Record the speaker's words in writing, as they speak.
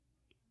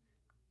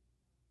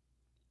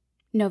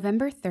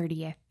November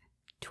 30th,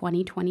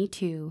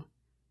 2022.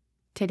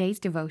 Today's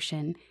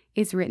devotion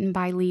is written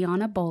by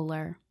Liana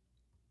Bowler.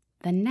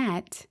 The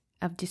Net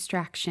of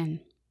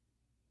Distraction.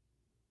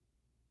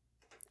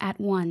 At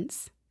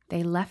once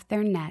they left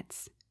their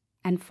nets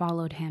and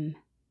followed him.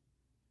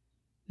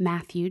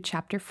 Matthew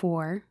chapter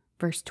 4,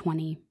 verse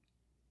 20.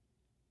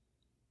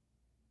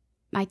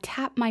 I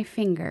tap my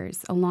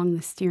fingers along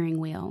the steering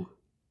wheel.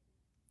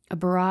 A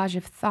barrage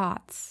of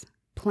thoughts,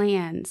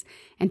 plans,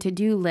 and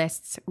to-do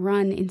lists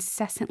run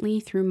incessantly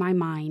through my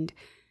mind,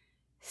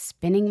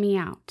 spinning me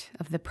out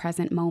of the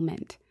present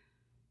moment,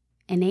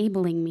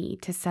 enabling me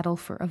to settle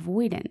for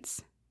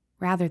avoidance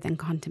rather than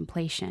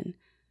contemplation.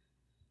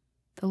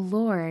 The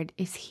Lord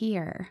is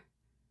here,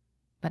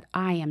 but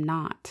I am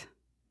not.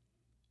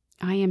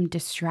 I am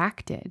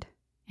distracted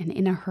and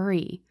in a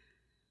hurry.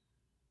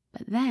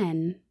 But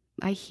then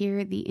I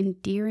hear the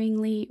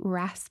endearingly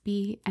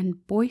raspy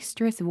and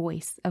boisterous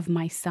voice of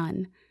my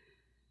son.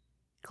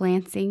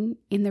 Glancing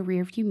in the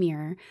rearview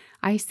mirror,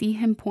 I see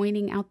him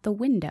pointing out the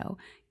window,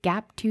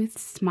 gap-toothed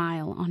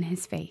smile on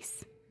his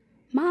face.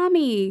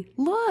 "Mommy,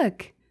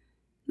 look!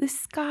 The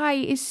sky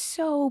is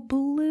so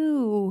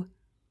blue."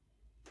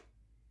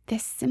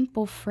 This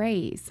simple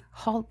phrase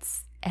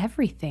halts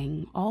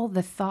everything. All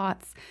the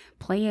thoughts,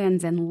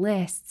 plans, and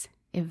lists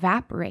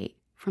evaporate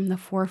from the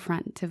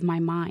forefront of my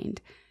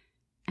mind,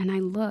 and I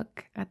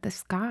look at the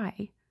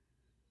sky.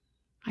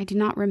 I do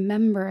not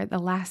remember the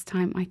last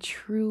time I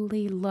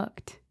truly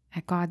looked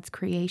at God's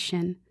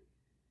creation,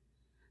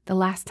 the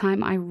last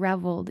time I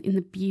reveled in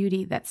the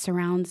beauty that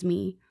surrounds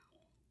me,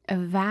 a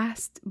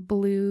vast,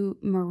 blue,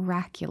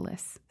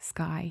 miraculous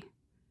sky.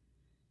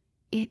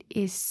 It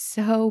is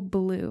so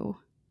blue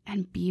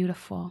and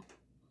beautiful.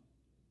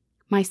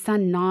 My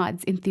son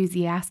nods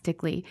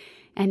enthusiastically,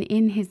 and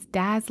in his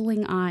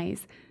dazzling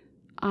eyes,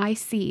 I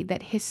see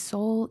that his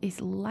soul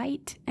is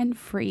light and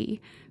free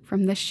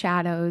from the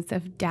shadows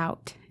of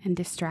doubt and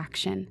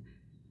distraction.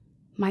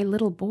 My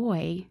little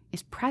boy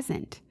is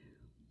present.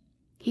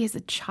 He is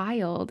a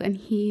child, and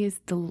he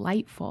is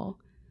delightful.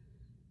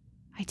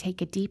 I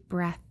take a deep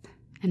breath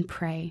and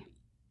pray.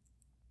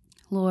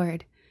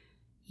 Lord,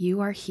 you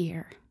are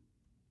here,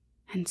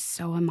 and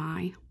so am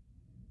I.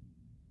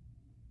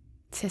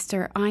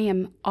 Sister, I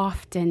am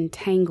often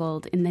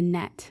tangled in the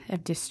net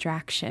of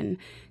distraction,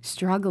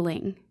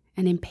 struggling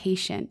and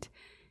impatient,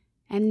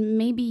 and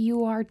maybe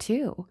you are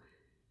too.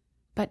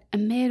 But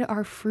amid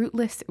our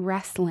fruitless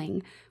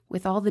wrestling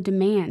with all the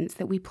demands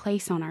that we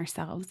place on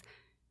ourselves,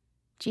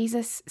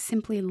 Jesus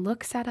simply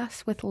looks at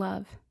us with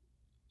love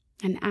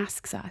and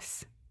asks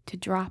us to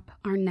drop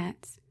our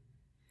nets.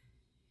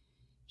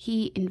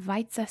 He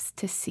invites us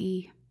to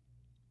see.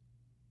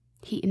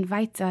 He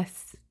invites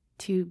us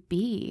to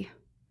be.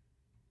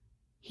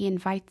 He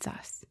invites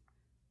us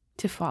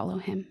to follow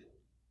him.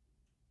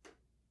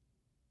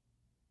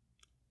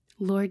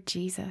 Lord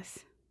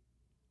Jesus,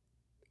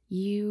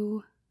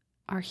 you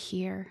are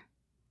here,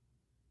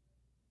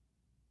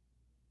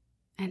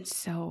 and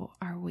so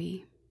are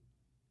we.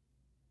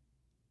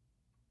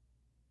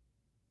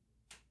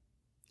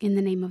 In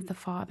the name of the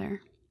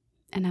Father,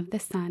 and of the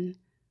Son,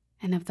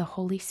 and of the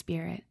Holy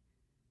Spirit,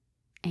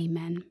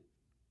 amen.